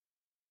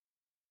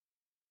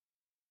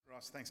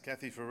Ross, thanks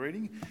Kathy for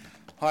reading.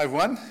 Hi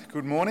everyone,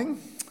 good morning.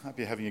 Hope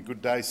you're having a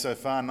good day so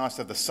far. Nice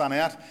to have the sun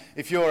out.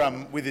 If you're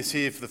with us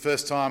here for the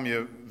first time,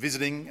 you're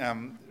visiting,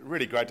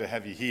 really great to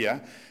have you here.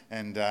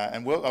 And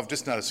I've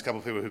just noticed a couple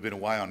of people who've been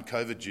away on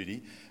COVID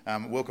duty.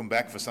 Welcome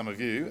back for some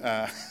of you.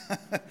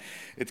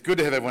 It's good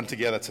to have everyone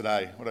together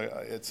today.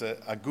 It's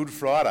a Good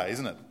Friday,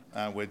 isn't it?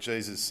 Where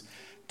Jesus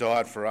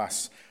died for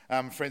us.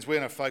 Friends, we're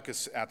going to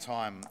focus our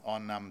time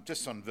on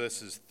just on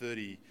verses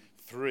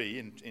 33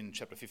 in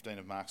chapter 15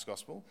 of Mark's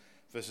Gospel,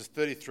 verses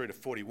 33 to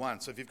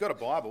 41. So if you've got a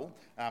Bible,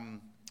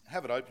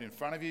 have it open in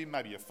front of you,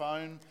 maybe your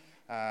phone.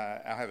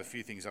 I'll have a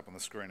few things up on the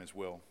screen as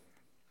well.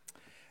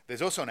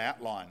 There's also an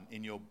outline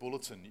in your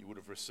bulletin you would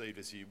have received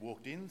as you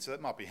walked in, so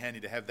that might be handy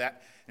to have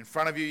that in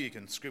front of you. You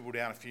can scribble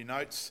down a few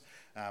notes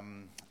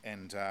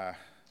and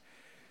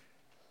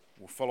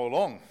we'll follow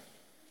along.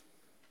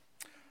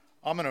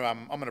 I'm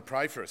going to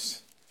pray for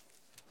us,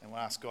 and we'll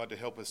ask God to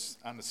help us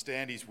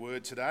understand His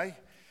Word today.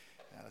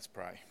 Let's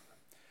pray.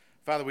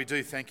 Father, we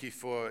do thank you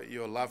for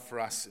your love for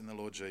us in the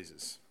Lord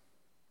Jesus.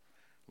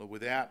 Lord,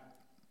 without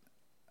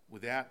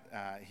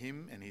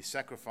him and his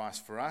sacrifice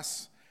for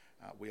us,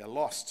 we are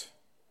lost.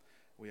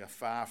 We are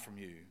far from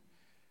you.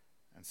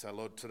 And so,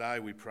 Lord, today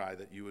we pray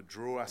that you would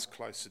draw us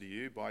closer to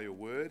you by your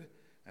word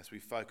as we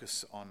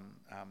focus on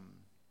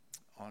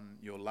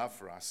your love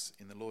for us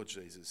in the Lord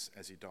Jesus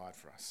as he died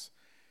for us.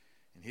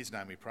 In his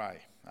name we pray.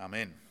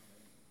 Amen.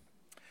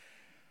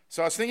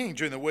 So I was thinking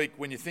during the week,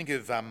 when you think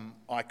of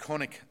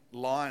iconic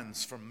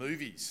lines from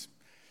movies,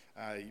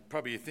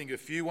 you think of a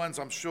few ones.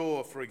 I'm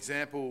sure, for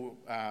example,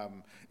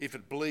 if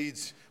it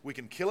bleeds, we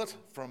can kill it,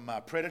 from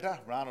Predator,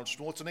 Arnold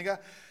Schwarzenegger.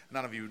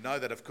 None of you know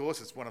that, of course.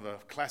 It's one of the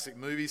classic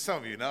movies. Some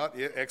of you know it.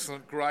 Yeah,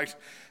 excellent, great.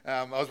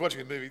 I was watching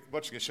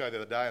a show the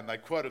other day, and they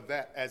quoted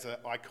that as an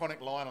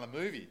iconic line in a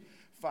movie.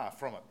 Far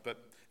from it,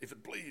 but if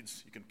it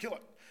bleeds, you can kill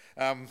it.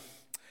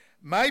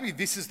 Maybe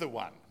this is the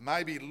one.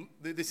 Maybe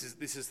this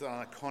is the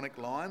iconic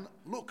line.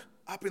 Look,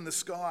 up in the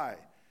sky.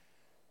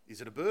 Is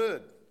it a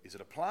bird? Is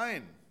it a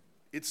plane?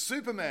 It's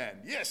Superman.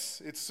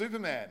 Yes, it's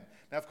Superman.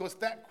 Now, of course,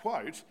 that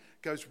quote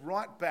goes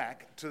right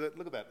back to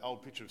look at that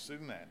old picture of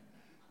Superman.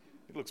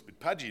 He looks a bit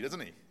pudgy, doesn't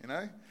he? You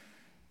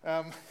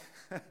know?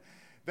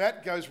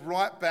 That goes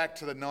right back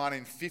to the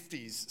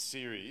 1950s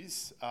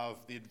series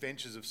of The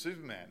Adventures of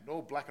Superman.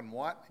 All black and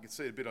white. You can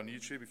see it a bit on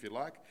YouTube if you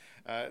like.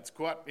 It's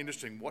quite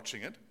interesting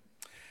watching it.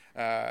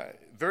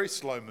 Very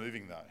slow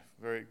moving though,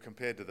 very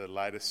compared to the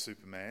latest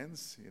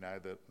Supermans, you know,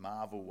 the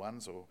Marvel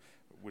ones or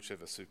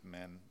whichever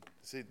Superman.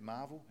 Is it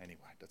Marvel?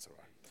 Anyway, that's all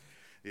right.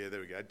 Yeah, there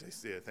we go.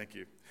 Yeah, thank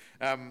you.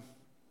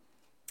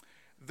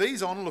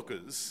 These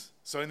onlookers,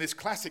 so in this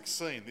classic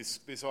scene, this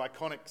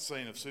iconic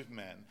scene of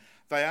Superman,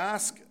 they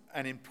ask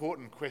an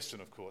important question,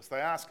 of course.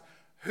 They ask,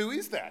 who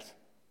is that?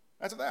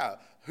 That's what they are.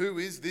 Who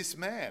is this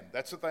man?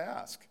 That's what they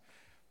ask.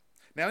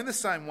 Now, in the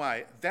same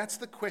way, that's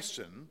the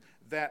question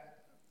that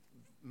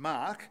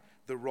Mark,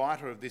 the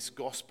writer of this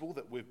gospel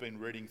that we've been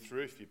reading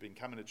through, if you've been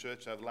coming to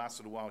church over the last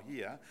little while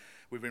here,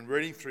 we've been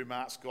reading through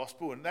Mark's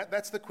gospel, and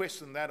that's the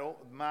question that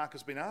Mark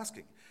has been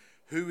asking.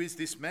 Who is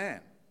this man?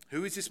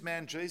 Who is this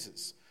man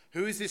Jesus?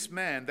 Who is this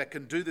man that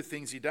can do the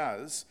things he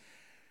does?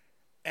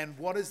 And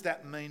what does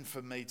that mean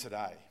for me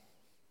today?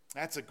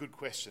 That's a good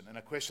question, and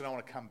a question I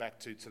want to come back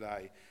to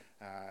today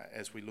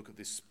as we look at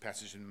this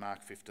passage in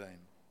Mark 15.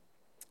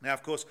 Now,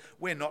 of course,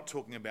 we're not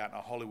talking about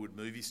a Hollywood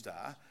movie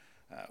star.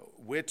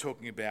 We're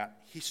talking about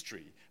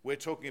history. We're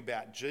talking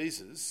about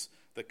Jesus,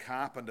 the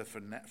carpenter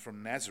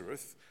from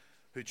Nazareth,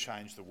 who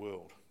changed the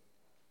world.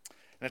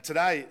 Now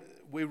today,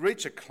 we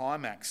reach a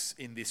climax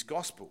in this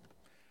gospel.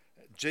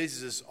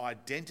 Jesus'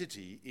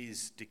 identity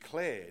is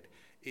declared.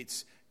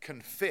 It's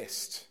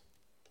confessed,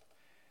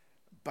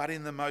 but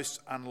in the most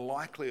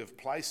unlikely of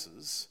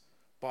places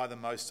by the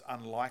most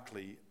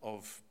unlikely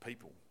of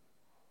people.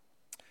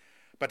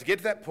 But to get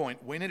to that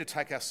point, we need to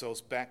take ourselves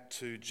back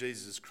to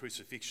Jesus'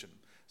 crucifixion.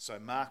 So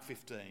Mark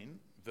 15,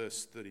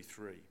 verse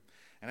 33.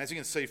 And as you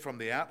can see from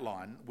the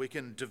outline, we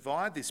can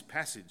divide this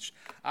passage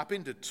up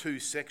into two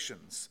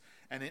sections.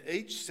 And in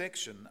each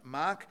section,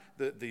 Mark,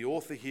 the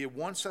author here,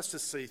 wants us to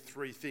see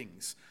three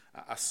things.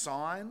 A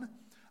sign,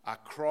 a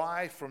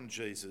cry from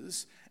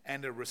Jesus,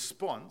 and a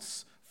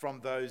response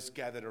from those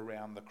gathered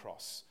around the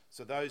cross.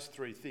 So those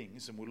three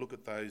things, and we'll look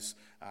at those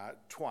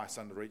twice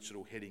under each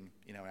little heading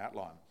in our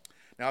outline.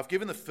 Now, I've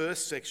given the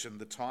first section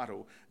the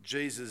title,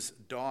 Jesus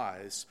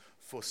Dies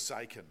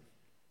Forsaken.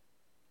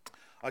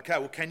 Okay,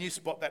 well, can you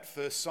spot that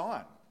first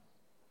sign?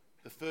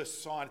 The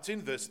first sign, it's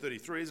in verse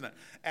 33, isn't it?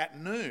 At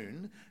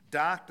noon,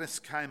 darkness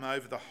came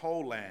over the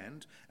whole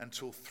land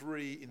until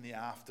 3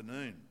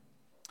 p.m.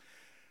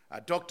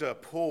 Dr.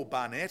 Paul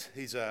Barnett,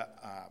 he's an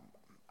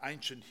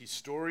ancient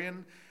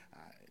historian,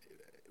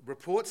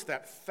 reports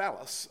that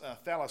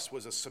Thallus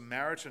was a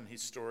Samaritan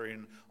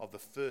historian of the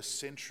 1st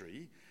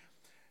century.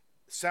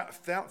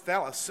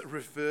 Thallus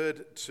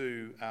referred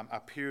to a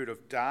period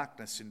of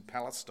darkness in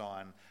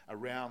Palestine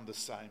around the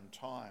same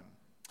time.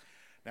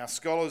 Now,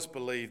 scholars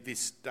believe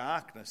this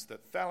darkness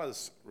that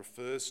Thallus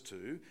refers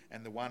to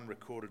and the one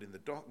recorded in the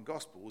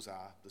Gospels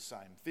are the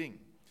same thing.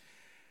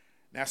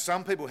 Now,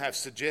 some people have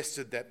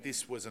suggested that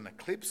this was an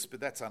eclipse, but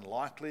that's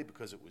unlikely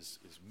because it was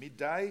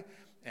midday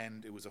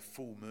and it was a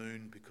full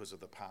moon because of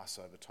the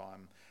Passover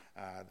time,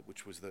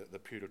 which was the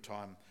period of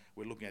time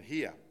we're looking at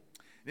here.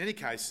 In any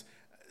case,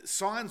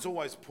 signs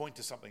always point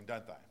to something,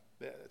 don't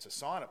they? It's a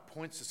sign, it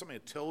points to something,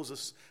 it tells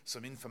us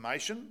some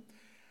information.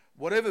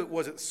 Whatever it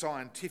was its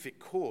scientific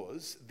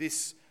cause,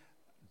 this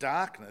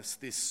darkness,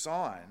 this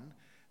sign,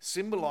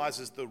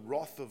 symbolises the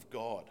wrath of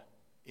God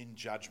in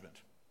judgment.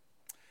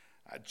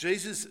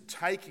 Jesus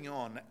taking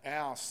on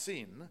our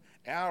sin,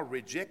 our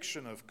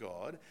rejection of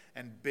God,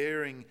 and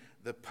bearing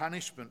the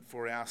punishment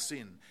for our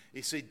sin.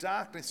 You see,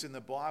 darkness in the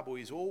Bible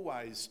is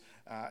always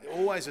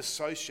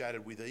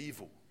associated with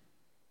evil.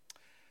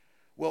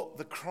 Well,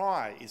 the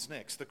cry is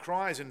next. The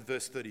cry is in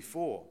verse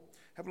 34.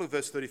 Have a look at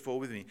verse 34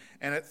 with me.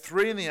 And at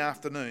 3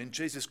 p.m,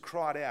 Jesus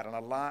cried out in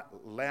a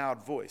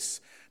loud voice.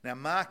 Now,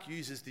 Mark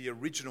uses the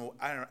original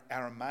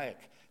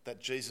Aramaic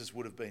that Jesus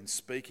would have been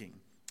speaking,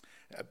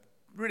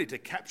 really to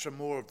capture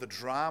more of the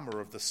drama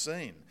of the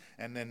scene.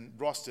 And then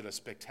Ross did a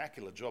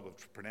spectacular job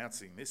of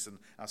pronouncing this, and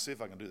I'll see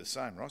if I can do the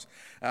same, Ross.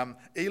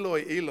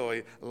 Eloi,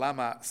 Eloi,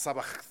 lama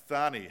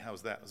sabachthani.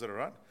 How's that? Is that all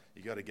right?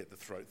 You got to get the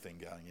throat thing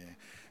going,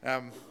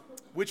 yeah.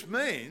 Which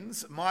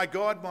means, my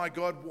God,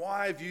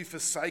 why have you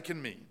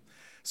forsaken me?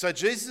 So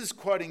Jesus is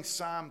quoting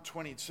Psalm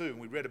 22, and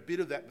we read a bit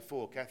of that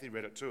before. Kathy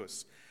read it to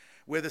us,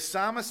 where the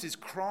psalmist is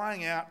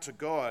crying out to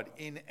God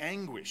in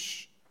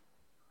anguish.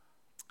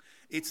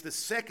 It's the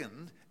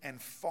second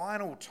and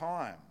final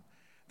time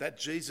that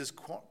Jesus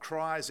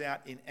cries out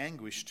in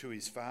anguish to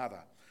his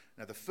Father.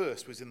 Now, the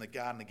first was in the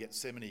Garden of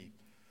Gethsemane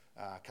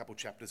a couple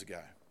chapters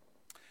ago.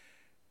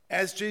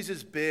 As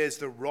Jesus bears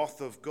the wrath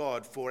of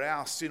God for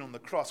our sin on the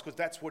cross, because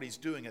that's what he's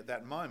doing at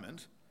that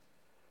moment,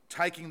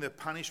 taking the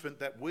punishment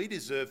that we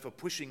deserve for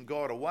pushing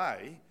God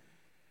away,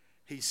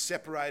 he's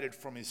separated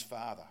from his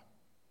Father.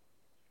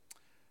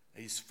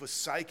 He's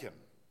forsaken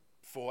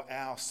for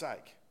our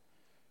sake.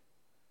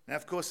 Now,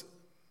 of course,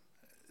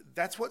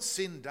 that's what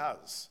sin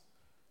does.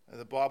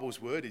 The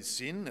Bible's word is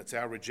sin. It's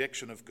our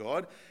rejection of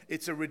God.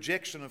 It's a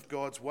rejection of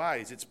God's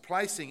ways. It's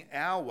placing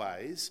our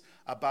ways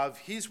above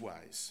his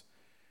ways.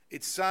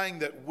 It's saying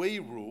that we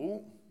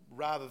rule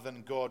rather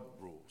than God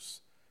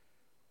rules.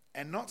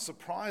 And not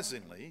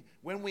surprisingly,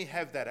 when we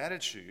have that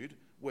attitude,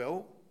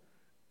 well,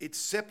 it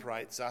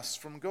separates us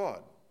from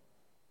God.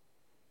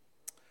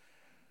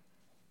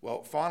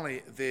 Well,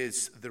 finally,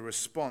 there's the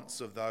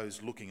response of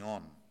those looking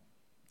on.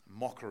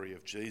 Mockery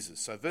of Jesus.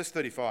 So verse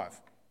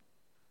 35.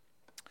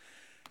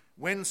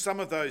 When some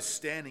of those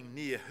standing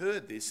near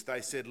heard this,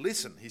 they said,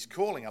 "Listen, he's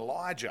calling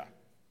Elijah."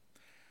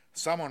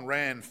 Someone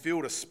ran,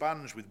 filled a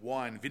sponge with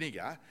wine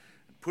vinegar,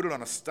 put it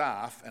on a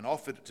staff and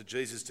offered it to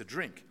Jesus to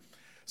drink.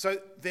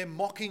 So they're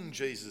mocking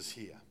Jesus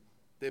here.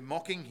 They're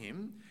mocking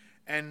him,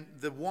 and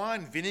the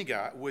wine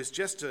vinegar was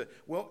just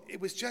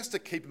to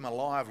keep him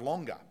alive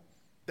longer.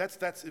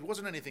 It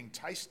wasn't anything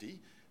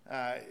tasty.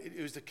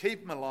 It was to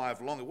keep him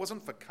alive longer. It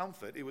wasn't for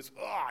comfort. It was,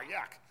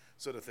 yuck,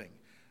 sort of thing.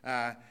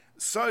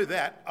 So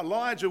that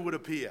Elijah would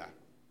appear.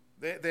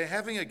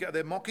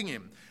 They're mocking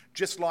him,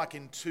 just like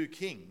in 2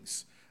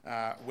 Kings,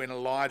 when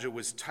Elijah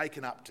was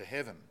taken up to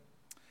heaven.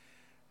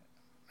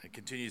 It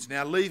continues,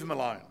 "Now leave him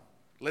alone.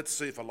 Let's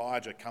see if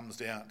Elijah comes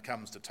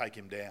to take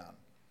him down."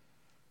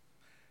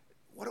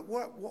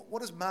 What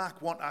does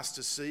Mark want us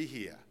to see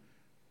here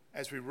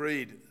as we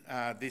read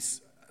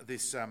this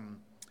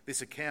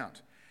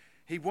account?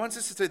 He wants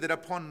us to see that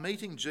upon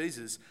meeting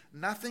Jesus,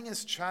 nothing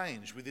has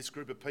changed with this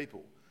group of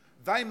people.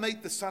 They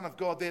meet the Son of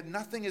God,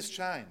 nothing has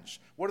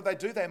changed. What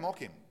do? They mock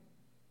him.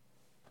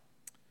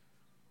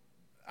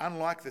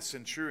 Unlike the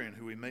centurion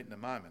who we meet in a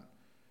moment,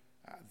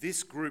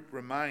 this group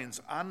remains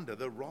under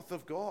the wrath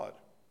of God.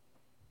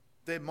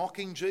 They're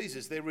mocking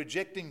Jesus. They're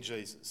rejecting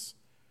Jesus.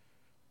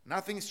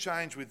 Nothing's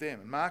changed with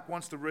them. And Mark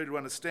wants the reader to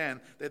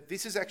understand that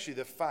this is actually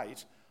the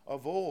fate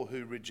of all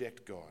who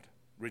reject God,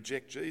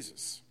 reject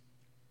Jesus.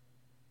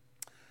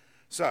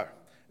 So,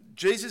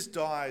 Jesus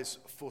dies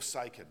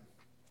forsaken.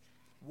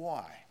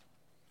 Why?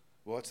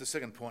 Well, it's the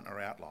second point in our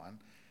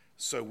outline.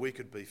 So we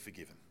could be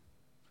forgiven.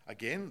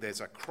 Again,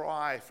 there's a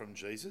cry from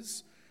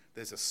Jesus,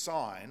 there's a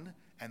sign,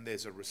 and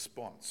there's a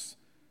response.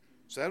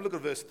 So have a look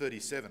at verse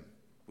 37.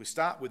 We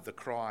start with the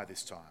cry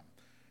this time.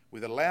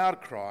 With a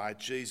loud cry,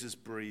 Jesus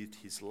breathed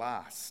his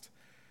last.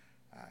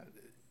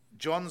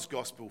 John's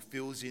Gospel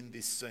fills in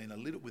this scene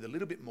with a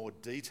little bit more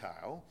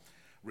detail,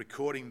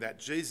 recording that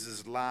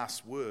Jesus'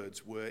 last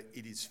words were,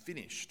 "It is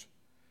finished."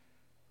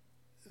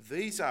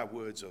 These are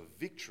words of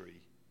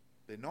victory.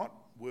 They're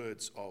not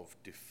words of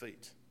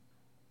defeat.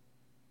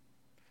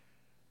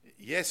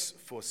 Yes,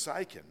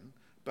 forsaken,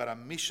 but a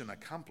mission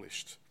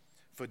accomplished.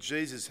 For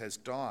Jesus has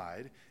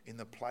died in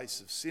the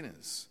place of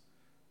sinners,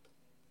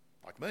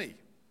 like me,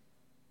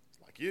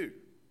 like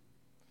you.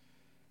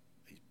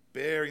 He's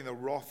bearing the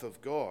wrath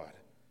of God.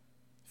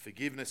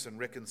 Forgiveness and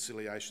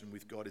reconciliation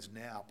with God is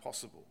now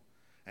possible.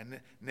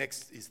 And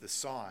next is the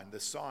sign. The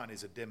sign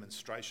is a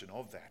demonstration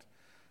of that.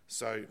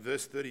 So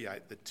verse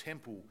 38, the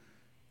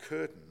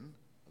curtain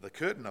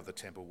of the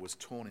temple was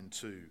torn in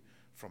two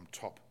from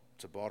top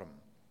to bottom.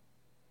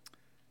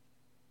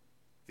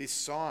 This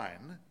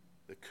sign,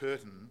 the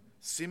curtain,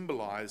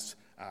 symbolised,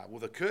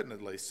 the curtain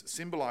at least,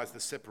 symbolised the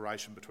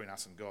separation between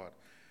us and God.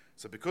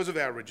 So because of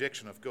our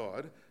rejection of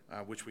God,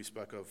 which we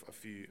spoke of a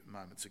few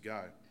moments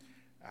ago,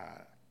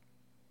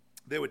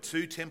 there were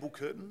two temple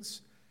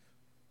curtains.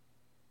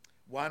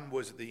 One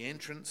was at the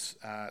entrance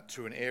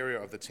to an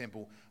area of the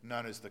temple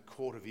known as the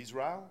Court of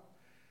Israel.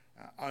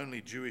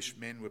 Only Jewish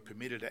men were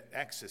permitted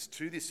access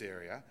to this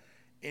area.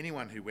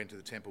 Anyone who went to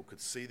the temple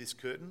could see this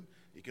curtain.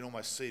 You can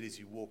almost see it as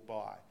you walk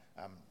by,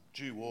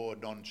 Jew or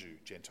non-Jew,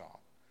 Gentile.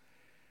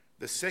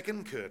 The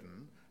second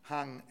curtain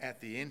hung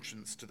at the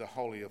entrance to the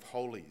Holy of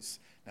Holies.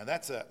 Now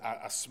that's a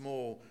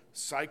small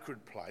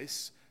sacred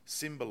place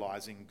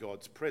symbolising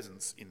God's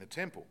presence in the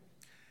temple.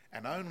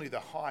 And only the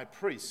high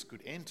priest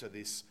could enter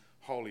this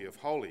Holy of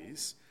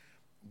Holies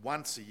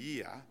once a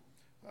year,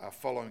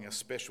 following a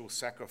special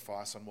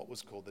sacrifice on what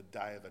was called the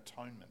Day of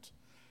Atonement,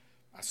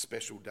 a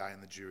special day in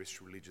the Jewish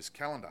religious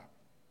calendar.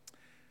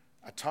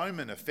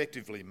 Atonement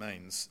effectively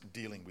means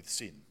dealing with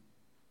sin,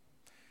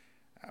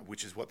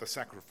 which is what the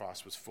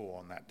sacrifice was for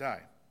on that day.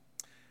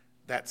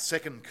 That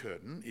second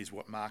curtain is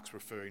what Mark's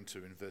referring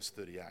to in verse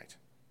 38.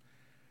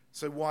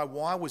 So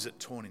why was it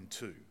torn in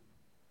two?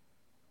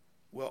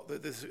 Well,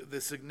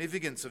 the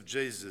significance of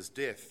Jesus'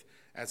 death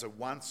as a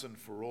once and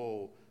for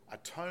all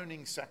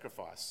atoning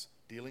sacrifice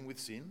dealing with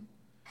sin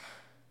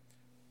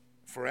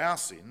for our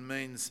sin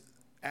means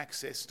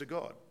access to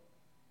God.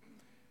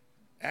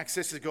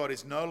 Access to God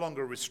is no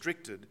longer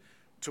restricted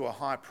to a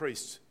high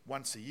priest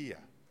once a year.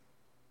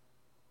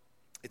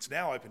 It's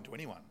now open to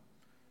anyone,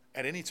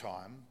 at any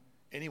time,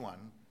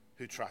 anyone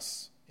who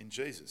trusts in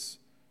Jesus,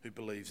 who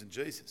believes in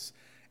Jesus.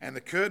 And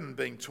the curtain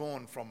being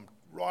torn from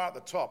right at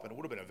the top, and it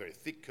would have been a very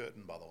thick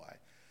curtain, by the way,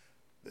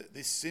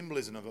 this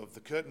symbolism of the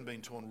curtain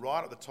being torn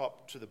right at the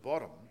top to the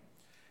bottom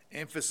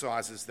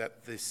emphasises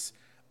that this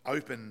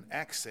open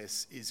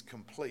access is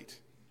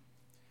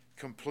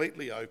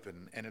completely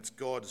open, and it's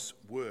God's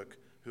work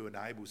who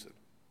enables it.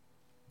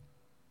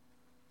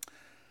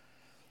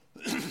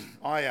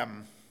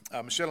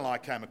 Michelle and I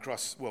came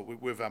across,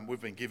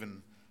 we've been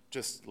given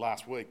just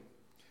last week,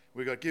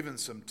 we got given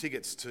some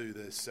tickets to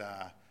this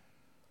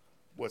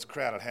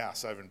Crowded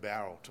House over in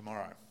Bowral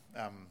tomorrow.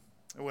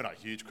 We're not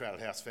huge Crowded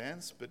House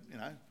fans, but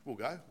we'll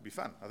go. It'll be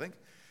fun, I think.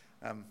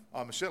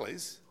 Michelle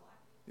is.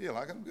 Yeah,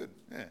 like them, good.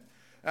 Yeah.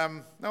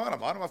 No, I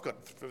don't mind them. I've got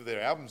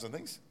their albums and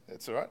things.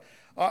 That's all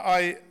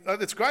right.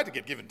 It's great to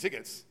get given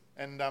tickets,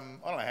 and I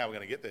don't know how we're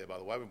going to get there. By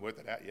the way, we haven't worked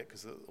that out yet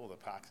because all the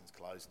parking's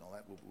closed and all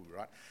that. We'll be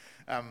right.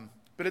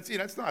 But it's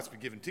it's nice to be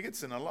given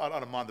tickets, and I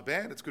don't mind the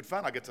band. It's good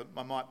fun. I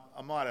might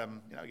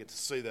get to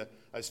see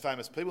those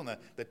famous people. And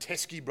the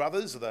Teskey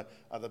brothers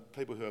are the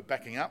people who are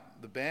backing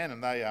up the band,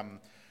 and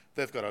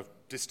they've got a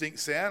distinct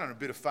sound and a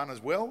bit of fun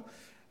as well.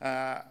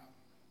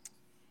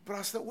 But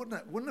I thought,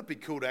 wouldn't it be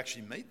cool to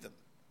actually meet them?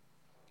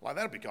 Like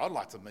that'd be cool. I'd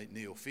like to meet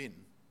Neil Finn,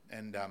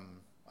 and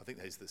I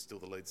think he's still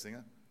the lead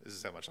singer. This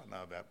is how much I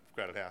know about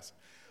Crowded House.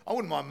 I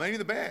wouldn't mind meeting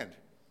the band.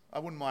 I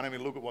wouldn't mind having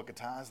a look at what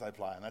guitars they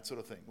play and that sort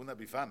of thing. Wouldn't that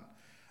be fun?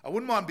 I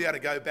wouldn't mind being able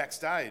to go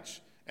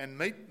backstage and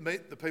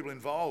meet the people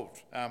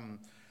involved,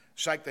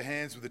 shake the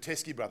hands with the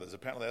Teskey brothers.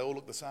 Apparently they all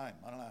look the same.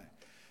 I don't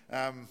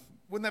know.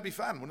 Wouldn't that be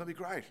fun? Wouldn't that be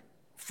great?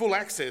 Full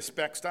access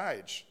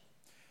backstage.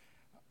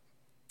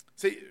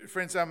 See,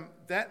 friends,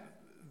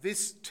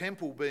 this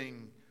temple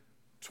being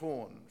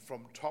torn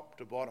from top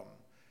to bottom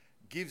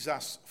gives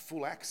us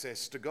full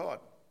access to God,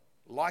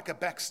 like a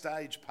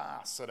backstage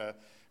pass at a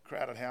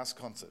Crowded House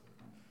concert,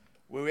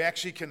 where we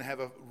actually can have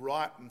a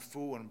right and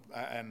full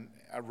and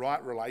a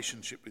right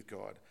relationship with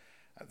God.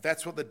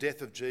 That's what the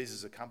death of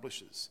Jesus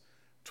accomplishes.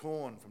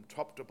 Torn from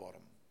top to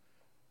bottom.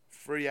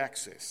 Free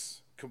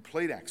access.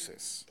 Complete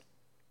access.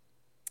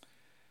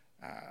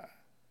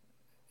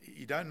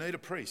 You don't need a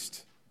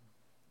priest.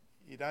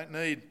 You don't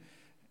need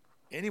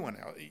anyone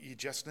else. You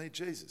just need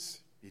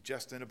Jesus. You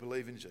just need to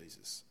believe in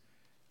Jesus.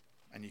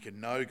 And you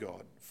can know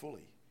God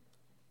fully.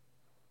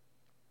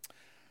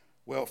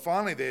 Well,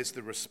 finally, there's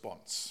the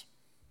response.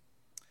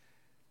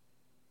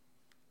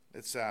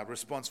 It's a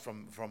response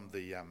from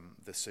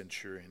the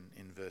centurion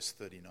in verse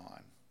 39.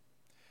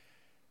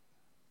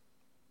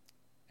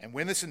 And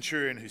when the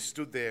centurion who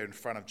stood there in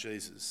front of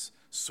Jesus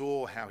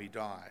saw how he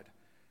died,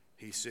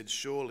 he said,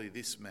 "Surely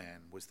this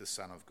man was the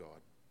Son of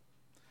God."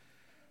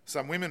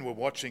 Some women were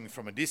watching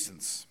from a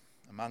distance,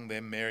 among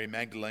them Mary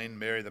Magdalene,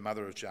 Mary the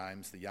mother of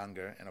James the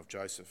younger, and of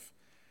Joseph,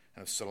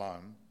 and of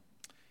Salome.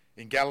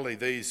 In Galilee,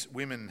 these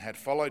women had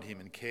followed him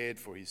and cared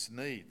for his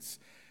needs.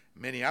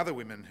 Many other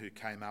women who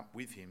came up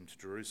with him to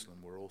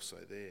Jerusalem were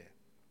also there.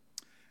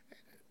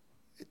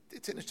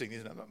 It's interesting,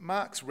 isn't it?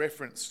 Mark's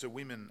reference to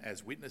women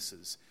as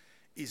witnesses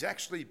is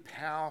actually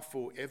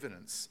powerful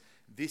evidence.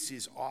 This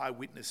is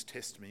eyewitness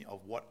testimony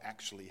of what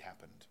actually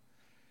happened.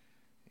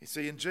 You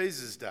see, in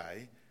Jesus'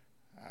 day,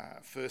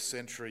 first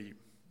century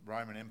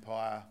Roman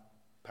Empire,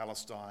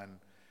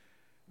 Palestine,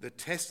 the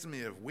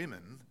testimony of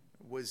women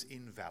was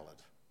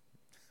invalid.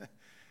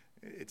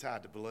 It's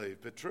hard to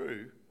believe, but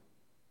true.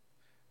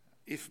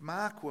 If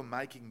Mark were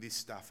making this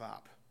stuff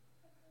up,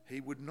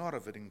 he would not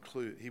have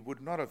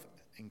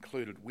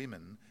included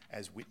women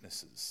as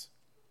witnesses.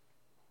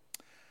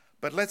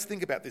 But let's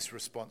think about this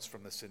response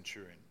from the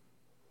centurion.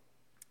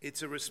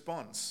 It's a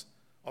response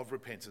of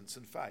repentance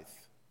and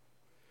faith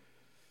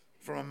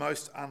from a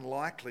most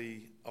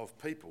unlikely of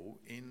people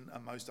in a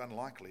most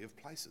unlikely of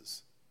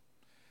places.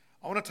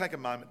 I want to take a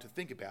moment to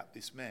think about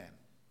this man.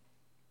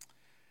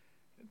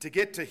 To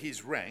get to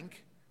his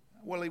rank,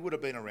 well, he would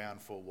have been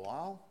around for a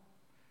while.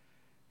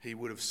 He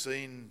would have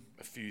seen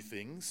a few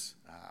things,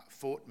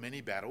 fought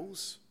many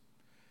battles.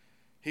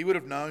 He would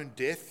have known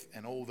death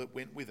and all that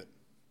went with it.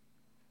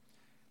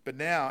 But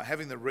now,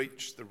 having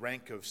reached the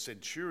rank of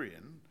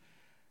centurion,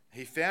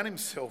 he found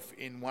himself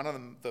in one of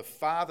the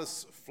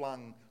farthest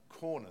flung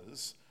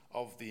corners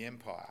of the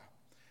empire.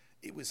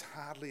 It was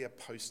hardly a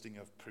posting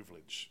of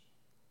privilege.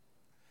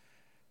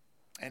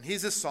 And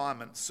his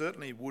assignment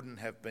certainly wouldn't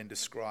have been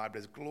described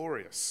as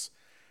glorious.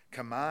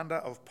 Commander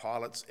of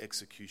Pilate's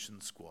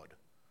execution squad.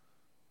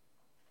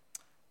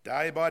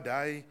 Day by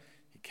day,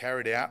 he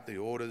carried out the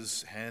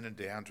orders handed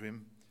down to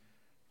him,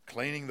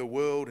 cleaning the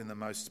world in the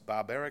most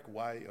barbaric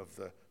way of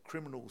the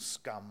criminal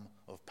scum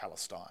of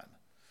Palestine.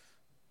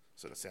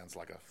 Sort of sounds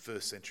like a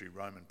first century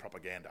Roman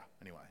propaganda,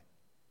 anyway.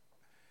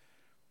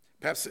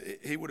 Perhaps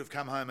he would have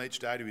come home each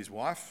day to his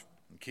wife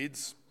and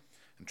kids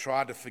and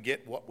tried to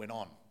forget what went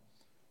on.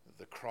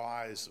 The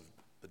cries of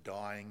the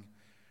dying,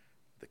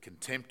 the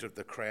contempt of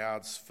the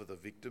crowds for the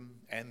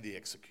victim and the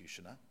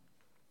executioner.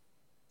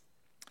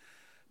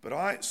 But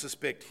I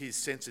suspect his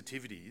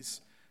sensitivities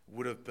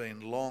would have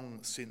been long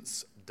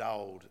since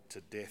dulled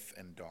to death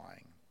and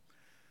dying.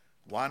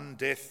 One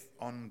death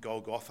on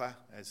Golgotha,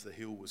 as the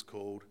hill was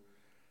called,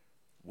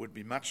 would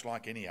be much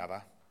like any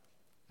other,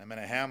 no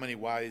matter how many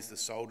ways the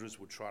soldiers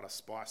would try to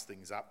spice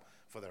things up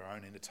for their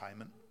own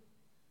entertainment.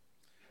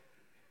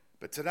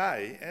 But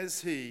today,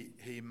 as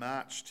he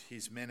marched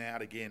his men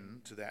out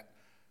again to that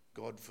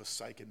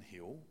God-forsaken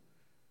hill,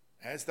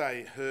 as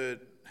they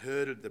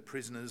herded the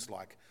prisoners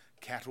like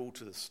cattle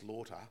to the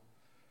slaughter,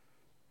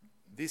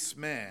 this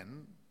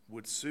man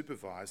would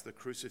supervise the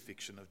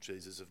crucifixion of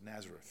Jesus of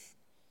Nazareth.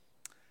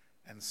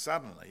 And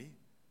suddenly,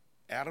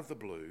 out of the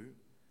blue,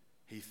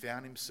 he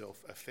found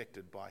himself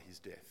affected by his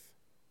death.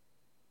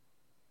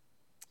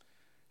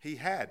 He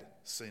had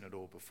seen it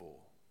all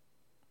before.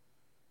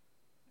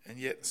 And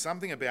yet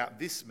something about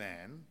this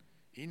man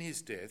in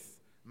his death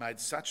made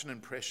such an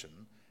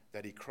impression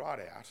that he cried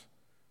out,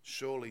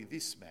 "Surely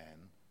this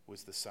man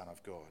was the Son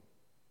of God."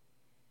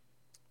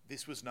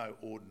 This was no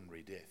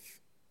ordinary death.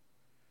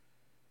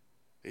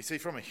 You see,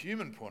 from a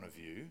human point of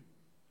view,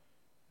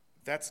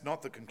 that's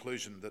not the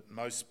conclusion that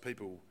most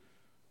people,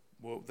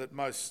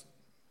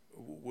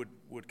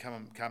 would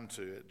come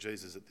to at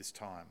Jesus at this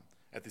time,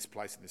 at this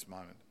place, in this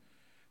moment.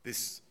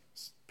 This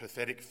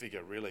pathetic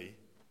figure really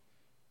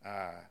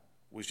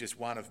was just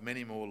one of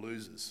many more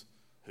losers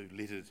who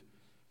littered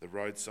the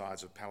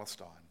roadsides of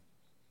Palestine.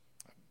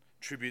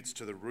 Tributes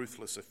to the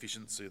ruthless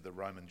efficiency of the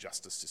Roman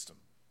justice system.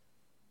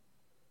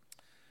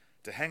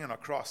 To hang on a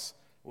cross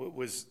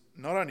was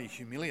not only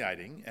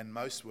humiliating, and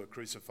most were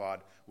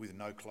crucified with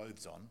no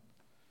clothes on,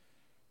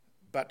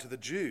 but to the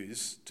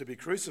Jews, to be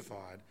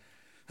crucified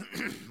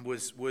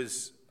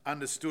was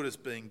understood as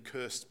being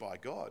cursed by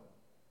God,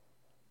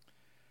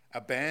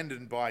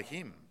 abandoned by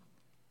him,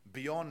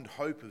 beyond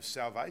hope of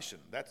salvation.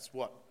 That's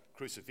what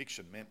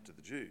crucifixion meant to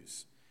the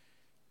Jews.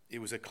 It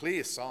was a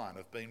clear sign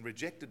of being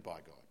rejected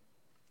by God.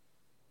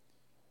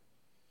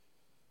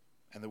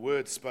 And the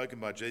words spoken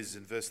by Jesus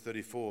in verse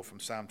 34 from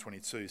Psalm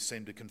 22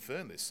 seem to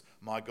confirm this.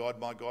 My God,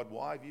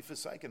 why have you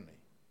forsaken me?"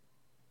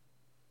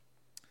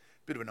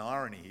 Bit of an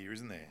irony here,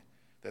 isn't there?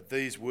 That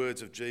these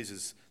words of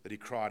Jesus that he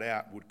cried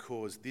out would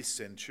cause this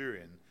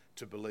centurion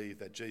to believe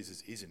that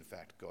Jesus is in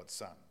fact God's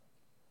Son,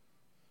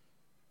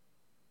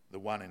 the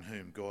one in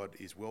whom God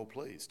is well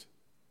pleased.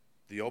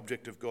 The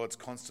object of God's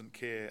constant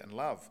care and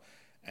love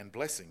and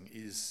blessing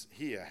is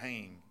here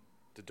hanging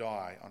to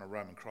die on a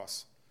Roman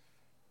cross.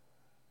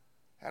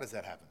 How does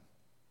that happen,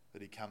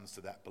 that he comes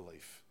to that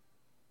belief?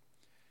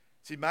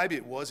 See, maybe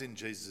it was in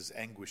Jesus'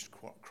 anguished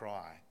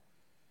cry,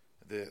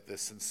 the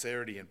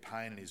sincerity and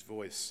pain in his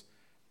voice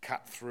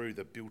cut through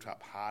the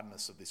built-up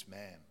hardness of this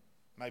man.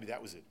 Maybe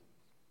that was it.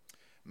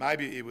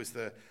 Maybe it was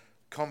the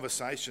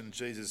conversation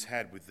Jesus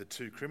had with the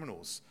two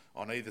criminals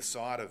on either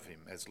side of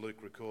him, as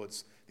Luke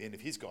records the end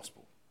of his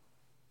gospel.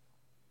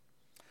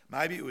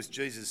 Maybe it was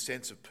Jesus'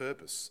 sense of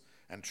purpose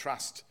and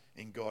trust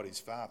in God his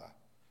Father.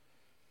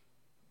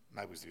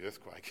 Maybe it was the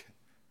earthquake.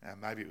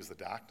 Maybe it was the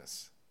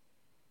darkness.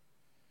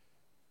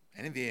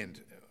 And in the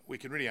end, we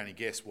can really only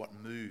guess what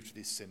moved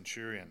this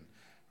centurion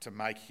to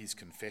make his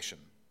confession,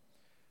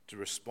 to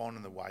respond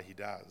in the way he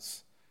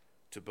does,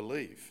 to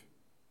believe.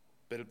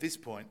 But at this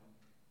point,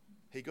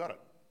 he got it.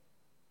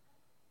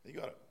 He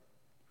got it.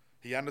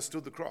 He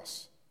understood the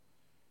cross.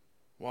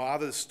 While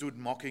others stood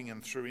mocking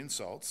and threw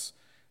insults,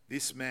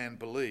 this man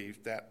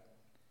believed that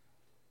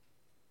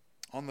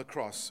on the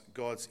cross,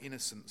 God's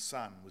innocent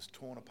Son was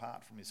torn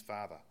apart from his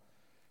Father,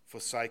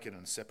 forsaken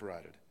and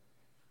separated.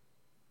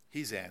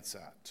 His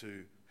answer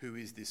to "Who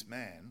is this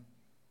man?"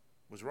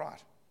 was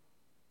right.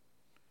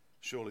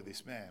 Surely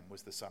this man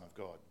was the Son of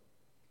God.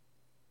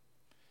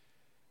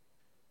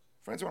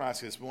 Friends, I want to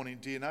ask you this morning,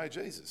 do you know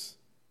Jesus?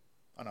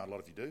 I know a lot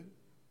of you do.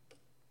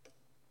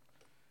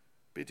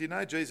 But do you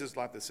know Jesus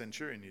like the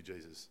centurion knew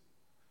Jesus?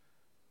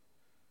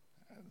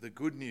 The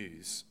good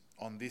news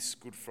on this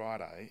Good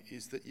Friday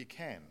is that you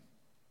can,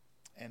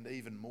 and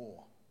even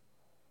more.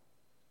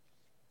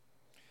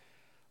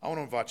 I want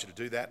to invite you to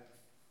do that.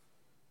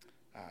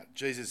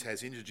 Jesus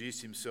has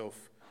introduced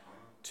himself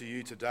to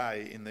you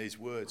today in these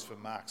words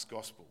from Mark's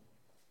Gospel.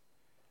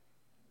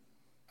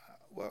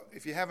 Well,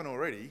 if you haven't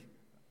already,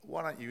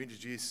 why don't you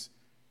introduce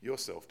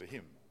yourself to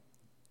him?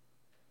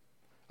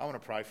 I want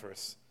to pray for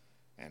us,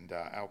 and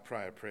I'll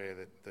pray a prayer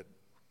that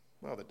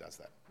does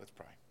that. Let's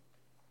pray.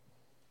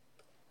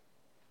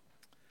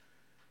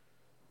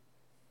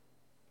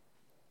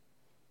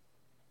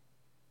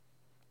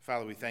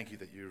 Father, we thank you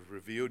that you've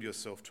revealed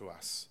yourself to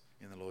us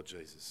in the Lord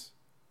Jesus.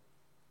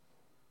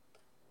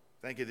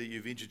 Thank you that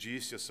you've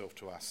introduced yourself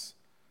to us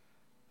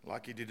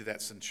like you did to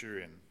that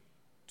centurion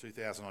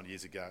 2,000 odd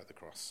years ago at the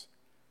cross.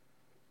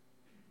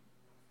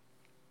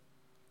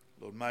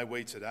 Lord, may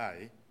we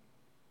today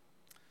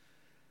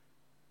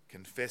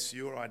confess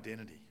your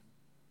identity,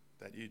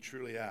 that you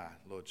truly are,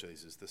 Lord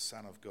Jesus, the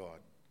Son of God,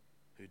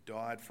 who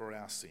died for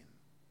our sin.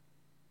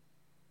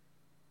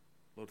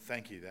 Lord,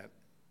 thank you that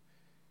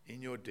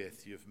in your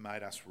death you've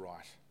made us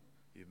right.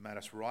 You've made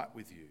us right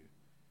with you,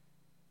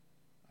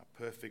 a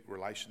perfect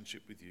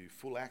relationship with you,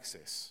 full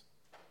access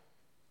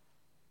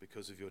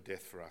because of your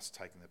death for us,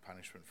 taking the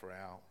punishment for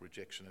our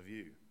rejection of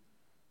you.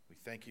 We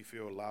thank you for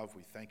your love.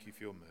 We thank you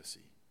for your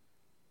mercy.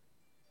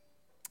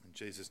 In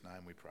Jesus'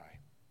 name we pray.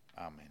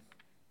 Amen.